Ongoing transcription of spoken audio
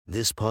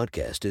This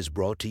podcast is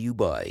brought to you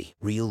by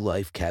Real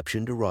Life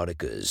Captioned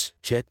Eroticas.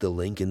 Check the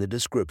link in the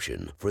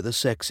description for the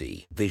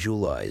sexy,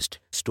 visualized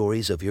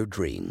stories of your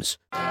dreams.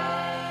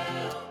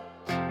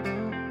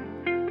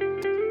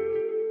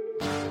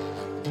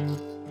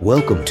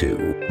 Welcome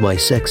to My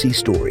Sexy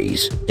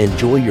Stories.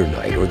 Enjoy your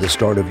night or the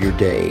start of your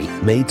day,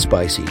 made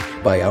spicy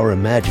by our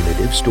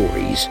imaginative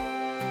stories.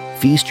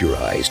 Feast your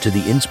eyes to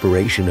the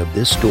inspiration of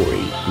this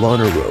story,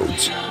 Lana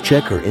Rhodes.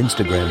 Check her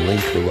Instagram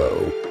link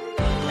below.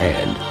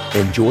 And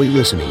enjoy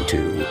listening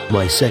to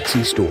My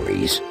Sexy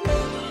Stories.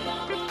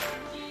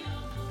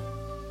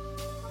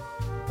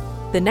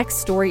 The next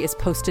story is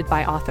posted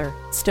by author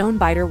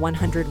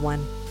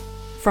Stonebiter101.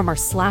 From our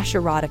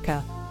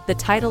 /erotica, the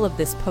title of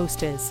this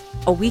post is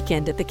A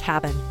Weekend at the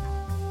Cabin.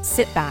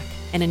 Sit back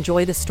and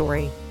enjoy the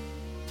story.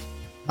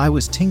 I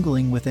was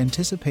tingling with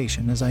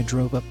anticipation as I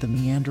drove up the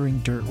meandering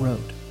dirt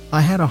road. I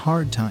had a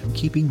hard time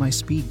keeping my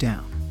speed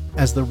down,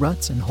 as the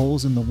ruts and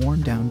holes in the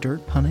worn-down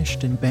dirt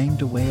punished and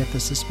banged away at the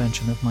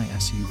suspension of my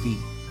SUV.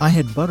 I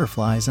had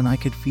butterflies and I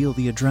could feel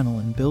the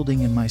adrenaline building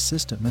in my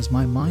system as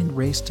my mind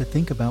raced to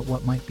think about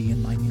what might be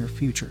in my near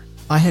future.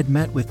 I had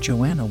met with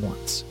Joanna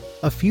once,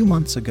 a few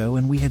months ago,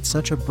 and we had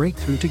such a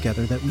breakthrough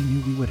together that we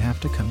knew we would have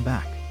to come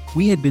back.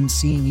 We had been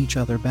seeing each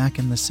other back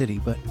in the city,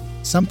 but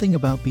something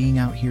about being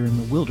out here in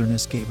the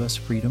wilderness gave us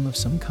freedom of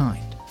some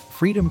kind.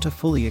 Freedom to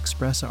fully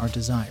express our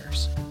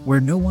desires, where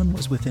no one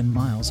was within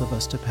miles of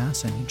us to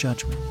pass any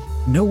judgment.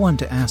 No one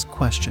to ask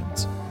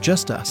questions,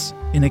 just us,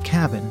 in a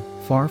cabin,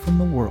 far from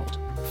the world,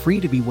 free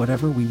to be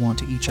whatever we want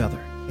to each other.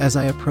 As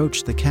I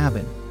approached the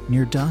cabin,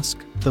 near dusk,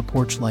 the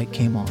porch light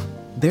came on.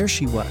 There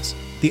she was,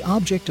 the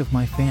object of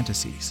my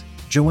fantasies.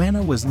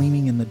 Joanna was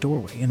leaning in the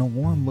doorway in a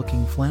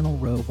warm-looking flannel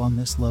robe on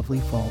this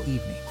lovely fall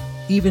evening.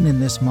 Even in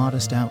this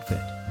modest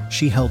outfit,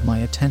 she held my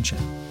attention,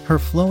 her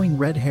flowing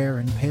red hair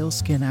and pale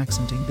skin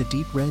accenting the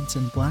deep reds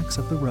and blacks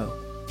of the robe.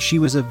 She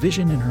was a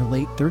vision in her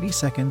late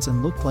 30s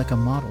and looked like a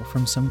model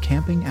from some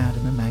camping ad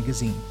in a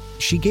magazine.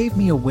 She gave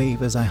me a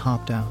wave as I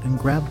hopped out and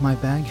grabbed my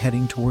bag,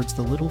 heading towards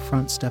the little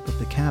front step of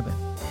the cabin.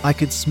 I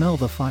could smell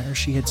the fire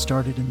she had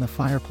started in the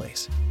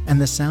fireplace, and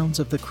the sounds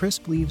of the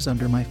crisp leaves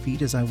under my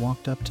feet as I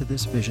walked up to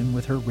this vision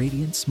with her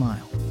radiant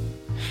smile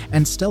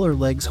and stellar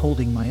legs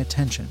holding my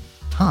attention.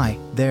 "Hi,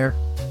 there,"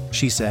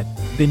 she said.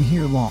 "Been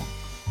here long?"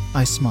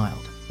 I smiled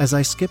as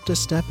I skipped a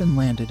step and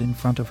landed in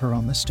front of her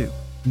on the stoop.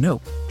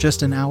 "Nope,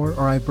 just an hour,"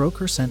 or I broke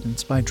her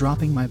sentence by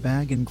dropping my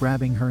bag and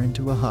grabbing her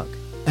into a hug.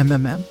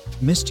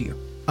 Missed you."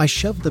 I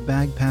shoved the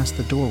bag past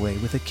the doorway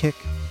with a kick.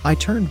 I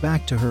turned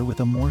back to her with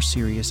a more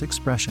serious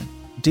expression.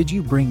 "Did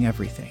you bring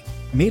everything?"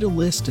 "Made a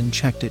list and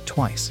checked it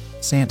twice.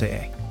 Santa,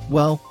 eh?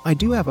 Well, I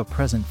do have a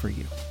present for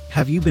you.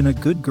 Have you been a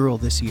good girl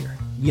this year?"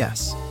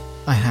 "Yes,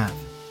 I have."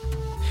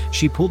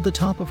 She pulled the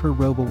top of her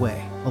robe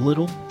away a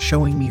little,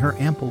 showing me her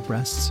ample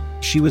breasts.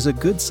 She was a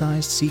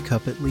good-sized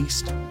C-cup at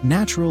least,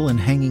 natural and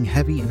hanging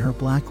heavy in her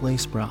black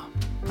lace bra,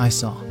 I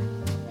saw,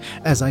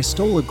 as I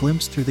stole a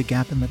glimpse through the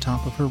gap in the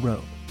top of her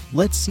robe.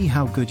 "Let's see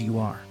how good you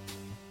are."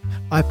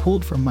 I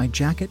pulled from my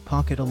jacket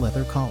pocket a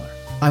leather collar.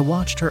 I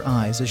watched her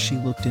eyes as she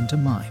looked into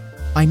mine.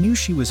 I knew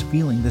she was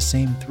feeling the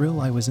same thrill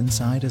I was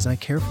inside as I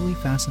carefully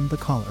fastened the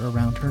collar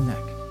around her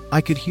neck.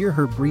 I could hear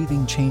her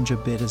breathing change a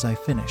bit as I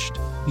finished.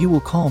 "You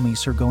will call me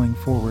sir going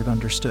forward,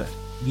 understood?"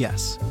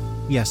 "Yes.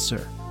 Yes,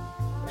 sir."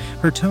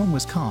 Her tone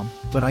was calm,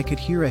 but I could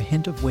hear a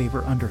hint of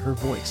waver under her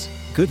voice.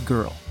 "Good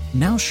girl.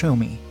 Now show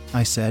me,"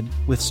 I said,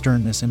 with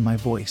sternness in my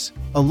voice.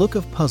 A look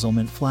of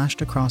puzzlement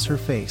flashed across her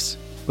face,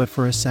 but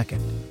for a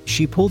second,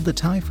 she pulled the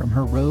tie from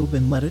her robe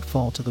and let it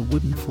fall to the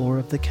wooden floor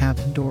of the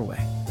cabin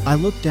doorway. I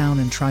looked down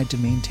and tried to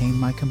maintain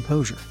my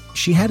composure.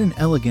 She had an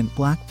elegant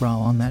black bra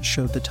on that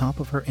showed the top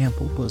of her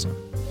ample bosom.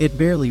 It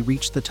barely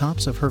reached the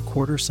tops of her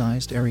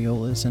quarter-sized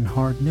areolas and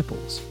hard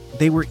nipples.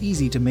 They were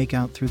easy to make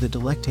out through the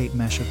delicate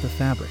mesh of the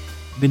fabric.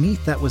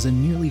 Beneath that was a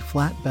nearly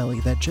flat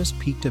belly that just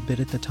peaked a bit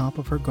at the top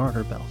of her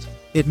garter belt.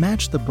 It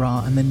matched the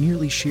bra and the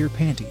nearly sheer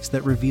panties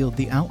that revealed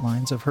the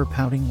outlines of her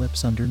pouting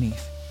lips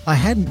underneath. I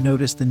hadn't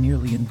noticed the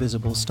nearly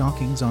invisible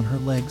stockings on her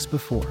legs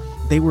before.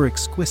 They were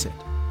exquisite.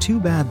 Too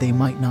bad they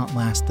might not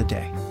last the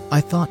day, I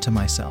thought to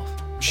myself.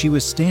 She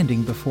was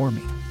standing before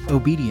me,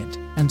 obedient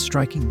and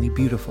strikingly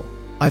beautiful.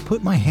 I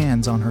put my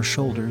hands on her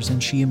shoulders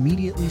and she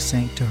immediately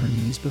sank to her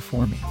knees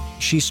before me.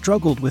 She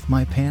struggled with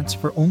my pants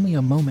for only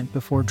a moment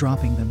before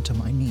dropping them to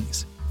my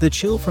knees. The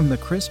chill from the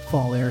crisp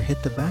fall air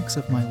hit the backs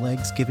of my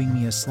legs, giving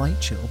me a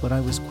slight chill, but I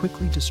was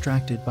quickly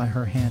distracted by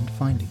her hand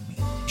finding me.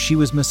 She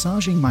was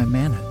massaging my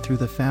manhood through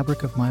the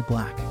fabric of my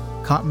black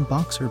cotton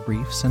boxer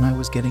briefs, and I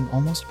was getting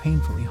almost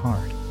painfully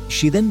hard.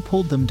 She then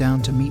pulled them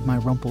down to meet my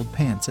rumpled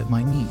pants at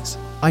my knees.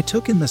 I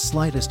took in the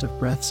slightest of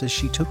breaths as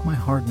she took my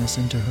hardness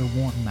into her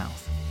warm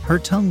mouth. Her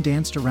tongue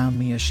danced around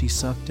me as she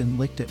sucked and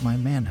licked at my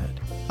manhood.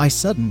 I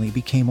suddenly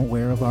became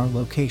aware of our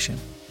location,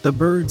 the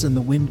birds and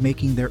the wind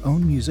making their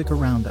own music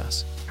around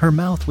us. Her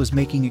mouth was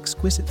making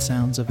exquisite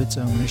sounds of its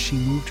own as she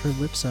moved her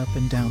lips up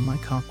and down my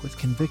cock with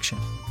conviction.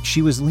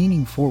 She was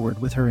leaning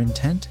forward with her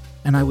intent,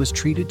 and I was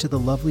treated to the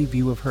lovely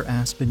view of her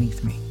ass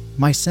beneath me.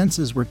 My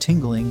senses were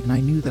tingling and I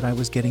knew that I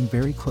was getting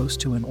very close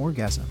to an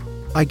orgasm.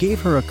 I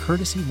gave her a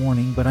courtesy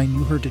warning, but I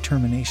knew her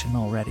determination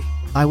already.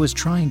 I was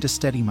trying to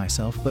steady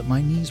myself, but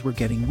my knees were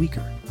getting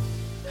weaker.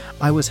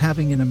 I was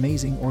having an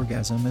amazing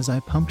orgasm as I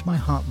pumped my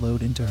hot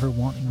load into her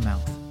wanting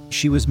mouth.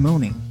 She was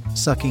moaning,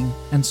 sucking,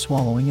 and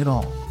swallowing it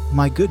all.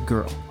 My good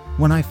girl.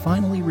 When I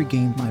finally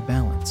regained my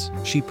balance,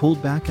 she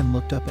pulled back and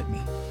looked up at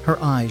me,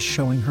 her eyes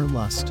showing her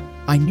lust.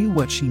 I knew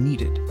what she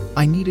needed.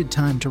 I needed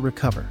time to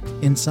recover.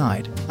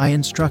 Inside, I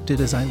instructed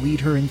as I lead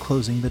her in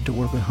closing the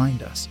door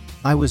behind us.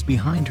 I was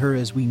behind her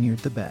as we neared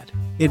the bed.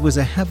 It was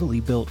a heavily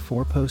built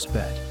 4-post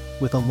bed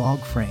with a log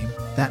frame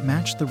that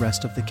matched the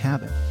rest of the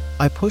cabin.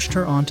 I pushed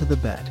her onto the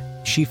bed.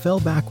 She fell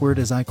backward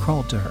as I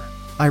crawled to her.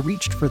 I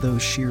reached for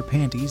those sheer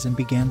panties and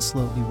began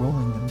slowly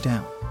rolling them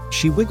down.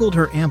 She wiggled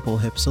her ample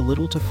hips a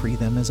little to free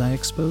them as I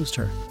exposed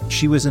her.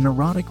 She was an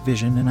erotic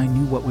vision and I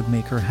knew what would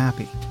make her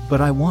happy, but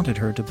I wanted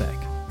her to beg.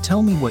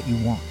 Tell me what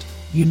you want.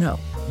 You know.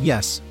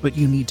 Yes, but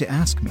you need to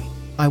ask me.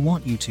 I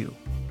want you to.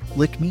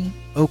 Lick me?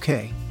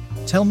 Okay.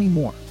 Tell me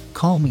more.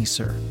 Call me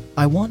sir.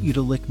 I want you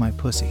to lick my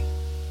pussy.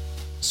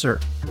 Sir,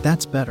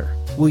 that's better.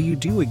 Will you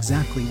do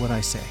exactly what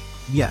I say?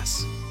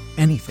 Yes.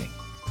 Anything.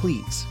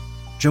 Please.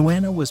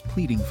 Joanna was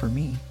pleading for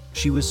me.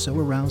 She was so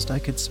aroused I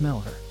could smell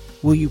her.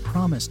 Will you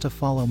promise to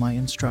follow my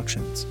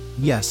instructions?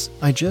 Yes,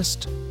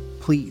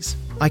 please.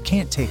 I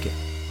can't take it.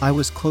 I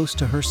was close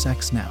to her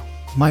sex now,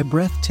 my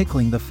breath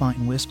tickling the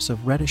fine wisps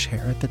of reddish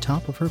hair at the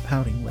top of her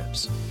pouting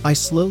lips. I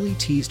slowly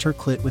teased her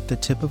clit with the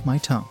tip of my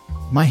tongue.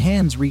 My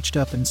hands reached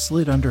up and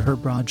slid under her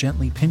bra,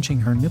 gently pinching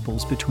her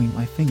nipples between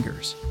my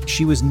fingers.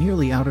 She was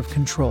nearly out of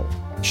control.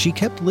 She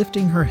kept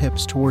lifting her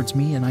hips towards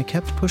me and I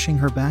kept pushing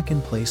her back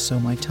in place so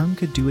my tongue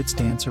could do its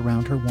dance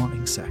around her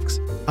wanting sex.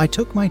 I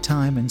took my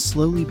time and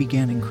slowly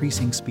began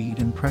increasing speed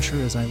and pressure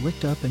as I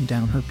licked up and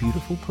down her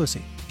beautiful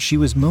pussy. She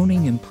was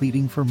moaning and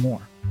pleading for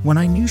more. When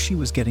I knew she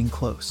was getting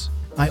close,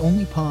 I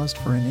only paused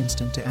for an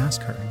instant to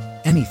ask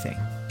her. Anything.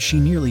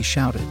 She nearly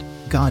shouted.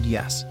 God,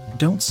 yes.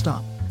 Don't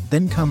stop.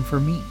 Then come for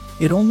me.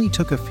 It only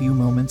took a few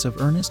moments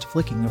of earnest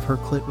flicking of her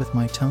clit with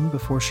my tongue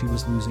before she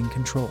was losing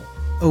control.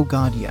 Oh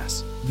God,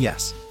 yes.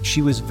 Yes.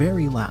 She was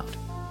very loud.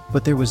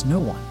 But there was no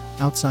one,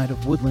 outside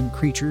of woodland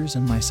creatures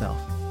and myself,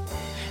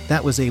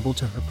 that was able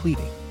to her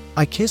pleading.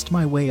 I kissed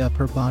my way up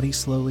her body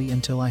slowly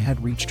until I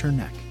had reached her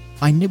neck.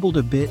 I nibbled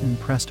a bit and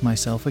pressed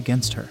myself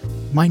against her.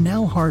 My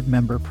now hard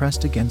member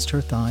pressed against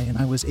her thigh and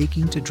I was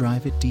aching to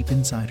drive it deep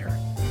inside her.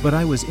 But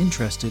I was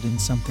interested in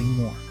something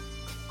more.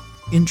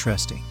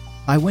 Interesting.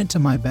 I went to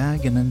my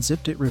bag and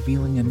unzipped it,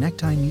 revealing a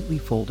necktie neatly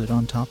folded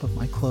on top of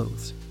my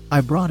clothes.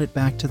 I brought it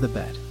back to the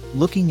bed.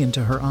 Looking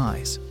into her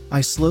eyes,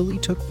 I slowly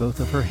took both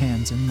of her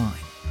hands in mine,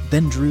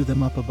 then drew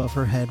them up above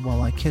her head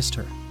while I kissed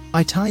her.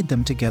 I tied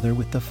them together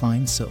with the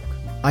fine silk.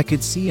 I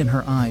could see in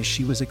her eyes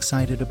she was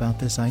excited about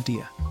this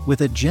idea.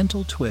 With a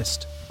gentle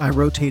twist, I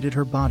rotated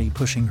her body,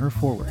 pushing her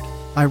forward.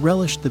 I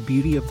relished the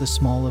beauty of the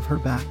small of her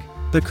back.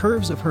 The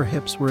curves of her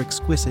hips were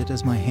exquisite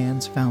as my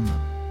hands found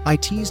them. I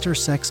teased her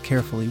sex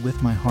carefully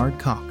with my hard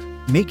cock,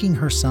 making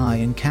her sigh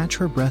and catch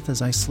her breath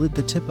as I slid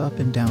the tip up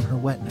and down her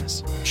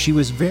wetness. She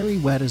was very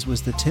wet, as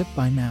was the tip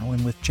by now,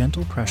 and with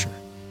gentle pressure,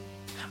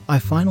 I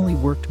finally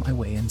worked my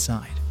way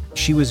inside.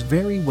 She was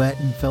very wet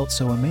and felt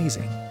so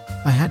amazing.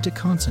 I had to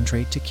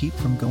concentrate to keep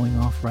from going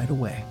off right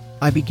away.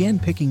 I began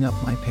picking up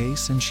my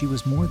pace and she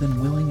was more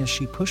than willing as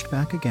she pushed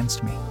back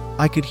against me.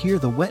 I could hear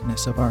the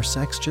wetness of our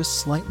sex just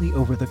slightly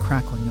over the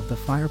crackling of the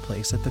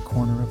fireplace at the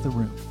corner of the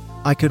room.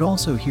 I could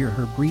also hear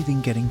her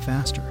breathing getting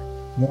faster,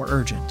 more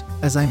urgent,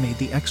 as I made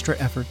the extra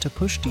effort to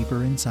push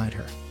deeper inside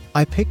her.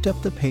 I picked up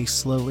the pace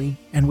slowly,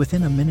 and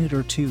within a minute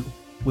or two,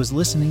 was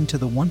listening to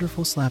the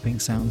wonderful slapping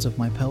sounds of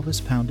my pelvis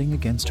pounding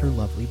against her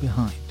lovely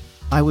behind.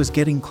 I was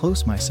getting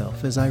close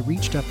myself as I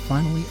reached up,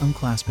 finally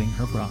unclasping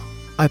her bra.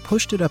 I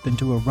pushed it up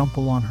into a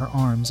rumple on her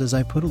arms as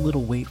I put a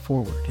little weight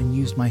forward and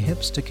used my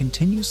hips to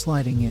continue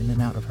sliding in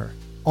and out of her,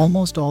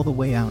 almost all the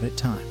way out at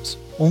times,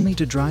 only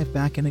to drive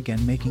back in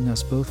again, making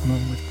us both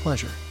moan with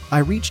pleasure. I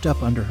reached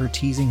up under her,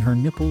 teasing her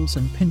nipples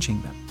and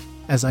pinching them,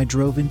 as I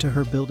drove into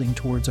her, building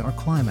towards our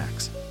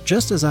climax.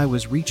 Just as I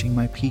was reaching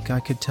my peak, I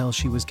could tell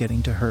she was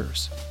getting to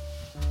hers.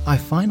 I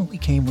finally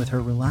came with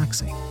her,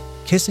 relaxing,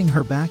 kissing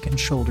her back and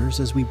shoulders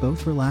as we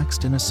both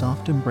relaxed in a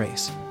soft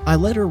embrace. I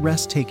let her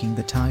rest, taking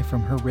the tie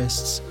from her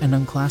wrists and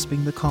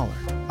unclasping the collar.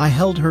 I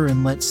held her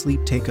and let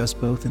sleep take us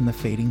both in the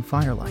fading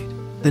firelight.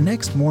 The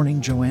next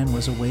morning, Joanne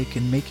was awake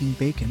and making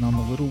bacon on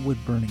the little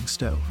wood-burning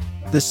stove.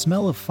 The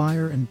smell of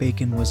fire and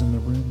bacon was in the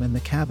room, and the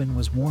cabin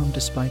was warm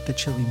despite the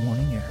chilly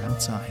morning air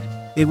outside.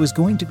 It was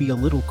going to be a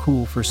little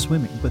cool for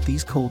swimming, but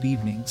these cold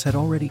evenings had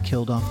already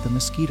killed off the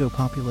mosquito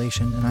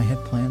population, and I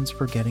had plans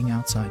for getting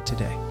outside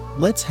today.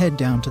 Let's head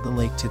down to the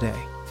lake today,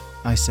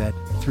 I said,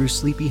 through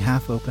sleepy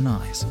half-open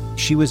eyes.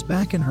 She was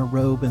back in her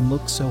robe and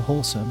looked so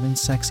wholesome and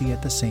sexy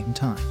at the same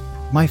time.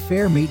 My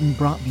fair maiden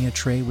brought me a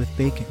tray with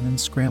bacon and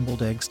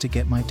scrambled eggs to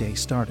get my day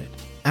started.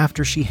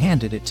 After she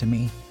handed it to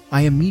me,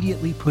 I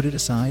immediately put it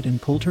aside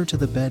and pulled her to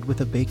the bed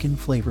with a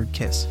bacon-flavored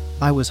kiss.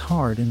 I was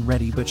hard and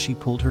ready, but she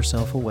pulled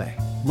herself away.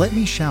 Let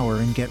me shower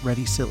and get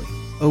ready, silly.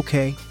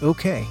 Okay,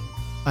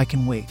 I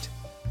can wait.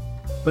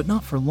 But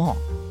not for long.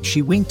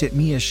 She winked at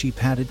me as she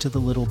padded to the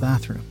little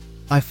bathroom.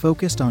 I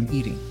focused on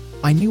eating.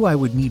 I knew I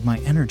would need my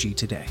energy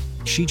today.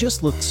 She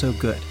just looked so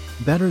good,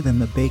 better than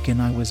the bacon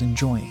I was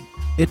enjoying.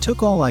 It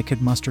took all I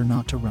could muster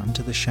not to run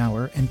to the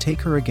shower and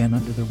take her again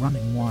under the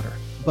running water.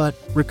 But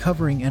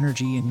recovering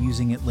energy and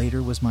using it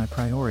later was my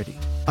priority.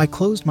 I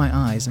closed my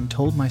eyes and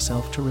told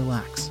myself to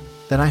relax,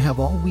 that I have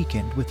all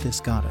weekend with this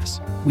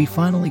goddess. We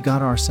finally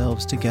got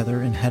ourselves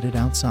together and headed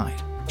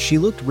outside. She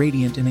looked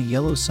radiant in a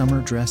yellow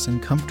summer dress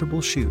and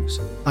comfortable shoes.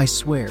 I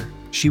swear,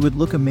 she would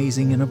look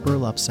amazing in a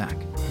burlap sack.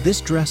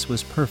 This dress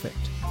was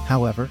perfect,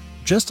 however,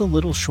 just a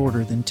little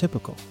shorter than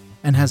typical,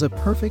 and has a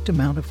perfect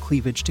amount of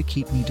cleavage to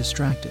keep me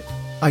distracted.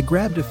 I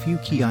grabbed a few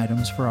key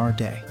items for our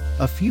day,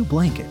 a few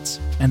blankets,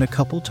 and a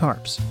couple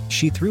tarps.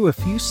 She threw a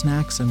few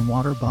snacks and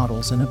water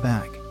bottles in a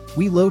bag.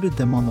 We loaded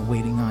them on the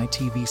waiting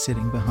ITV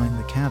sitting behind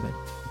the cabin.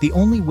 The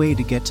only way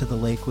to get to the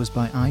lake was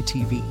by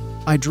ITV.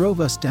 I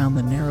drove us down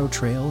the narrow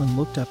trail and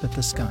looked up at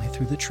the sky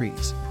through the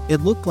trees.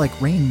 It looked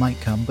like rain might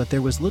come, but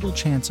there was little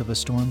chance of a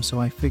storm, so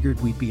I figured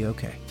we'd be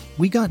okay.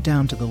 We got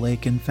down to the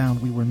lake and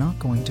found we were not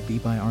going to be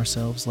by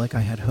ourselves like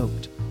I had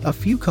hoped. A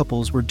few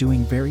couples were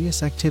doing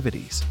various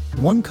activities.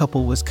 One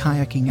couple was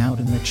kayaking out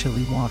in the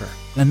chilly water.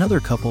 Another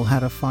couple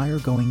had a fire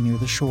going near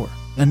the shore.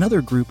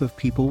 Another group of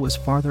people was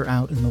farther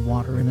out in the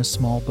water in a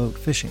small boat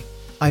fishing.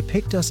 I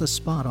picked us a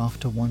spot off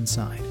to one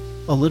side,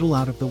 a little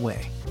out of the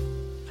way,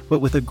 but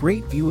with a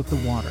great view of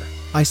the water.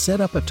 I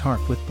set up a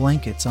tarp with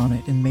blankets on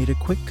it and made a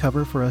quick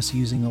cover for us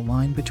using a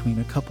line between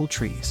a couple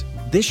trees.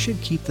 This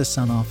should keep the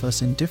sun off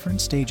us in different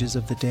stages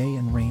of the day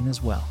and rain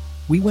as well.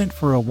 We went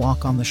for a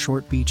walk on the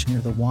short beach near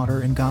the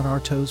water and got our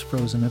toes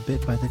frozen a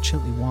bit by the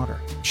chilly water.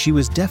 She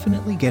was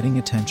definitely getting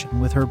attention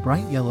with her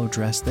bright yellow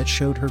dress that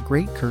showed her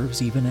great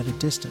curves even at a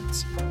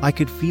distance. I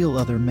could feel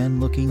other men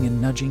looking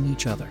and nudging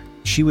each other.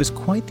 She was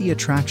quite the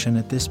attraction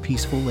at this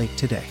peaceful lake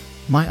today.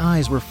 My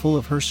eyes were full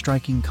of her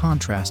striking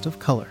contrast of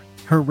color,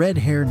 her red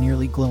hair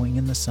nearly glowing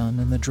in the sun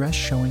and the dress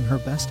showing her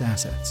best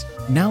assets.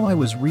 Now I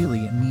was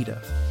really in need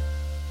of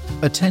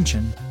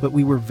attention, but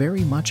we were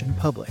very much in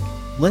public.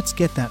 Let's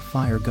get that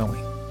fire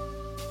going.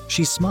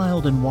 She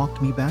smiled and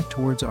walked me back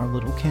towards our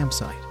little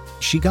campsite.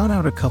 She got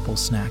out a couple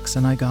snacks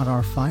and I got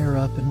our fire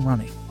up and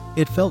running.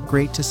 It felt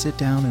great to sit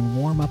down and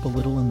warm up a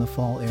little in the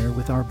fall air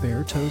with our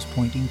bare toes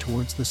pointing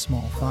towards the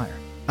small fire.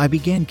 I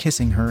began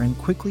kissing her and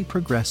quickly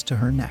progressed to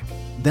her neck.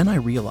 Then I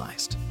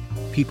realized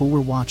people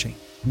were watching.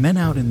 Men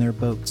out in their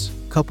boats,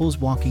 couples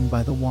walking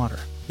by the water.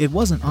 It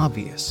wasn't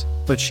obvious,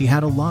 but she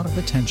had a lot of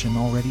attention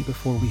already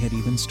before we had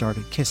even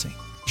started kissing.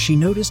 She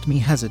noticed me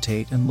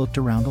hesitate and looked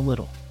around a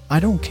little. I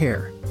don't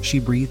care, she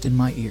breathed in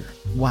my ear.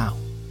 Wow.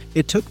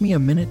 It took me a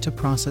minute to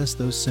process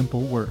those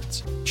simple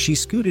words. She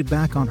scooted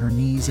back on her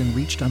knees and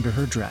reached under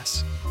her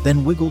dress,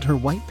 then wiggled her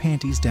white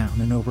panties down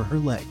and over her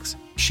legs.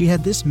 She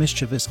had this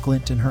mischievous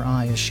glint in her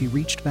eye as she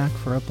reached back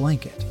for a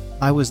blanket.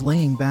 I was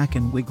laying back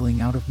and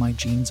wiggling out of my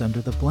jeans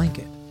under the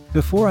blanket.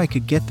 Before I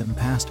could get them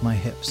past my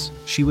hips,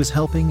 she was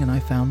helping and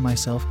I found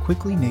myself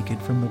quickly naked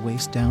from the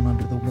waist down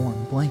under the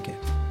warm blanket.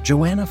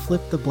 Joanna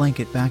flipped the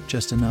blanket back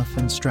just enough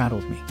and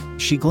straddled me.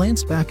 She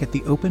glanced back at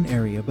the open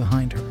area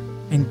behind her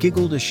and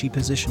giggled as she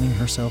positioning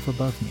herself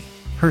above me.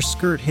 Her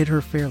skirt hid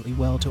her fairly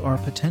well to our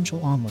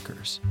potential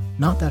onlookers.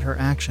 Not that her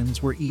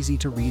actions were easy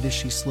to read as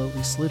she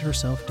slowly slid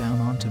herself down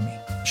onto me.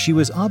 She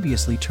was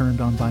obviously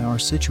turned on by our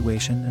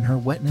situation and her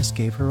wetness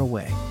gave her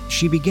away.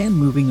 She began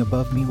moving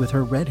above me with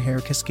her red hair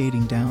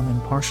cascading down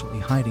and partially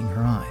hiding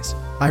her eyes.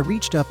 I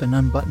reached up and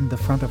unbuttoned the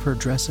front of her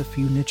dress a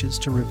few niches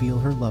to reveal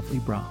her lovely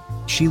bra.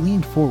 She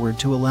leaned forward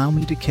to allow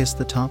me to kiss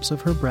the tops of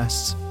her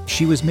breasts.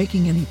 She was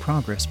making any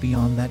progress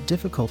beyond that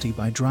difficulty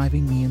by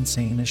driving me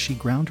insane as she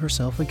ground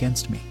herself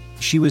against me.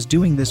 She was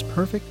doing this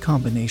perfect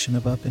combination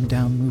of up and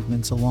down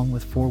movements along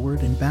with forward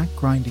and back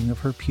grinding of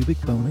her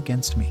pubic bone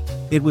against me.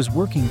 It was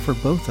working for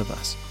both of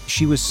us.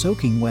 She was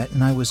soaking wet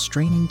and I was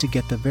straining to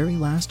get the very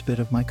last bit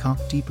of my cock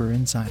deeper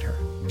inside her.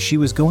 She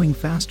was going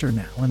faster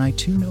now and I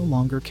too no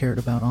longer cared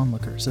about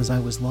onlookers as I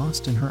was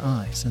lost in her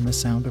eyes and the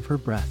sound of her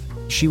breath.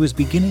 She was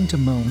beginning to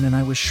moan and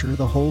I was sure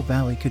the whole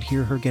valley could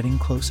hear her getting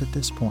close at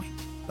this point.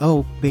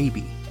 Oh,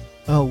 baby.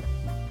 Oh,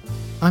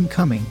 I'm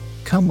coming.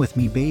 Come with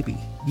me, baby.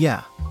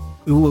 Yeah.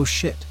 Ooh, oh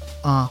shit.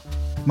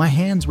 My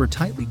hands were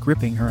tightly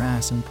gripping her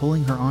ass and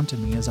pulling her onto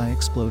me as I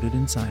exploded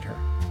inside her.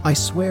 I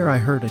swear I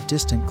heard a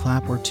distant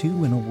clap or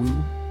two and a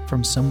woo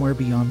from somewhere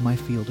beyond my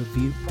field of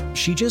view.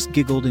 She just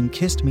giggled and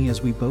kissed me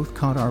as we both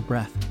caught our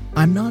breath.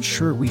 I'm not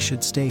sure we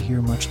should stay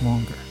here much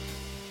longer,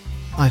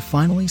 I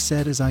finally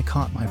said as I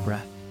caught my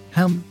breath.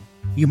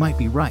 You might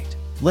be right.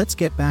 Let's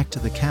get back to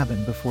the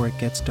cabin before it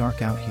gets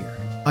dark out here.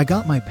 I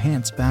got my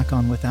pants back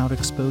on without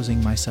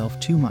exposing myself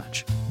too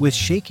much. With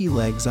shaky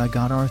legs, I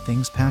got our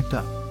things packed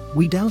up.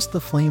 We doused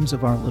the flames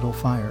of our little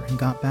fire and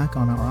got back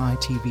on our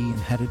ITV and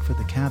headed for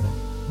the cabin.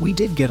 We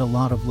did get a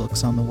lot of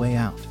looks on the way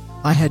out.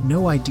 I had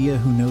no idea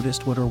who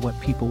noticed what or what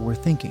people were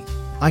thinking.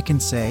 I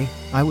can say,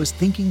 I was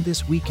thinking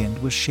this weekend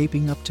was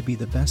shaping up to be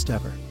the best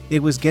ever.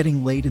 It was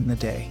getting late in the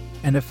day,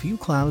 and a few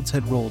clouds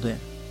had rolled in.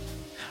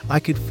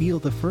 I could feel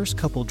the first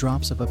couple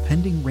drops of a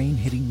pending rain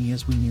hitting me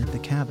as we neared the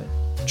cabin.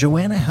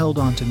 Joanna held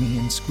onto me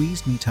and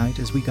squeezed me tight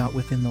as we got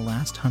within the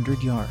last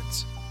 100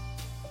 yards.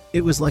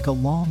 It was like a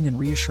long and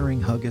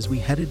reassuring hug as we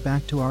headed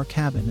back to our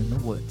cabin in the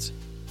woods.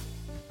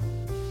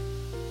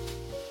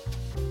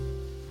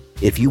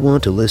 If you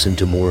want to listen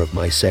to more of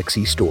my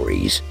sexy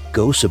stories,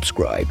 go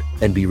subscribe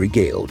and be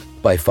regaled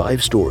by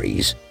 5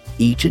 stories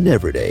each and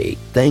every day.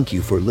 Thank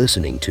you for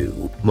listening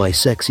to My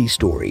Sexy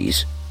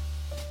Stories.